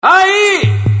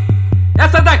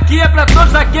Essa daqui é pra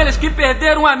todos aqueles que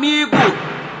perderam um amigo,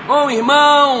 ou um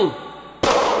irmão,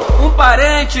 um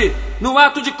parente no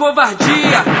ato de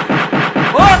covardia.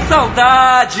 Ô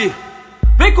saudade,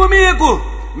 vem comigo!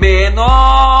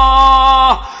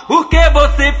 Menor, por que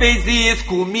você fez isso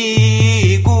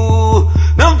comigo?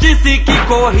 Não disse que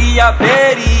corria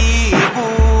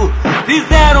perigo,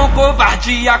 fizeram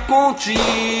covardia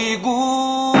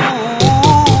contigo.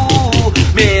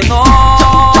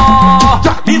 Menor,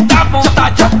 me dá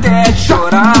vontade até de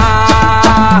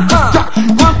chorar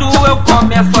quando eu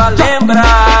começo a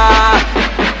lembrar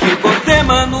que você,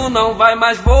 mano, não vai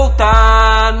mais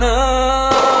voltar, não.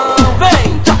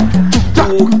 Vem!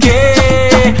 Porque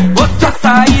você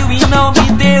saiu e não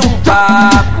me deu um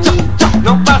papo,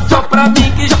 não passou pra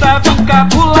mim que estava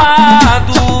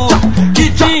encabulado, que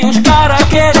tinha uns caras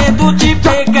querendo te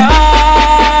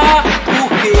pegar.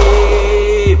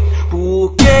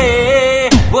 Porque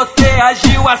você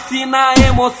agiu assim na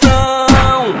emoção.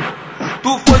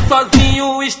 Tu foi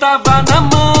sozinho, estava na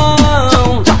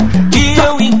mão, e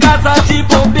eu em casa de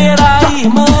bobeira,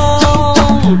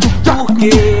 irmão. Por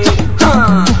quê?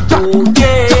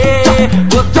 Porque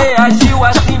você agiu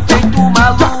assim feito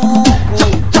maluco.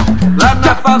 Lá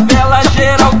na favela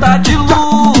geral tá de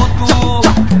luto,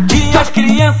 e as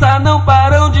crianças não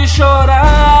param de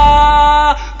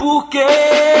chorar. Por quê?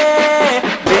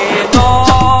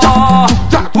 Menor,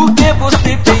 por que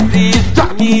você fez isso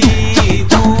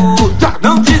comigo?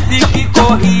 Não disse que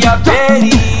corria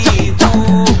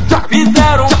perigo,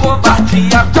 fizeram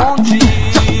covardia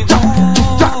contigo.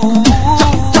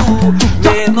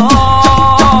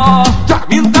 Menor,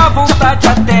 me dá vontade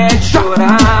até de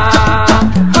chorar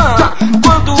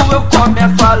quando eu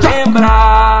começo a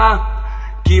lembrar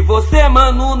que você,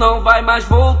 mano, não vai mais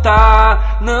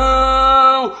voltar,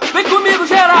 não. Vem comigo,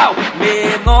 geral!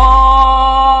 Menor,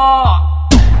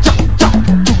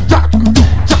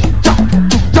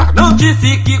 não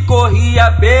disse que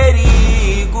corria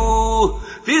perigo,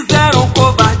 fizeram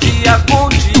covardia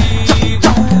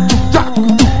contigo.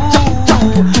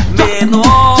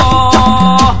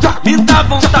 Menor, me dá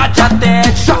vontade até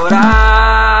de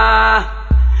chorar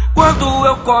quando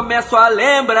eu começo a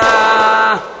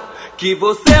lembrar que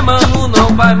você, mano,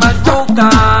 não vai mais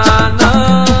voltar.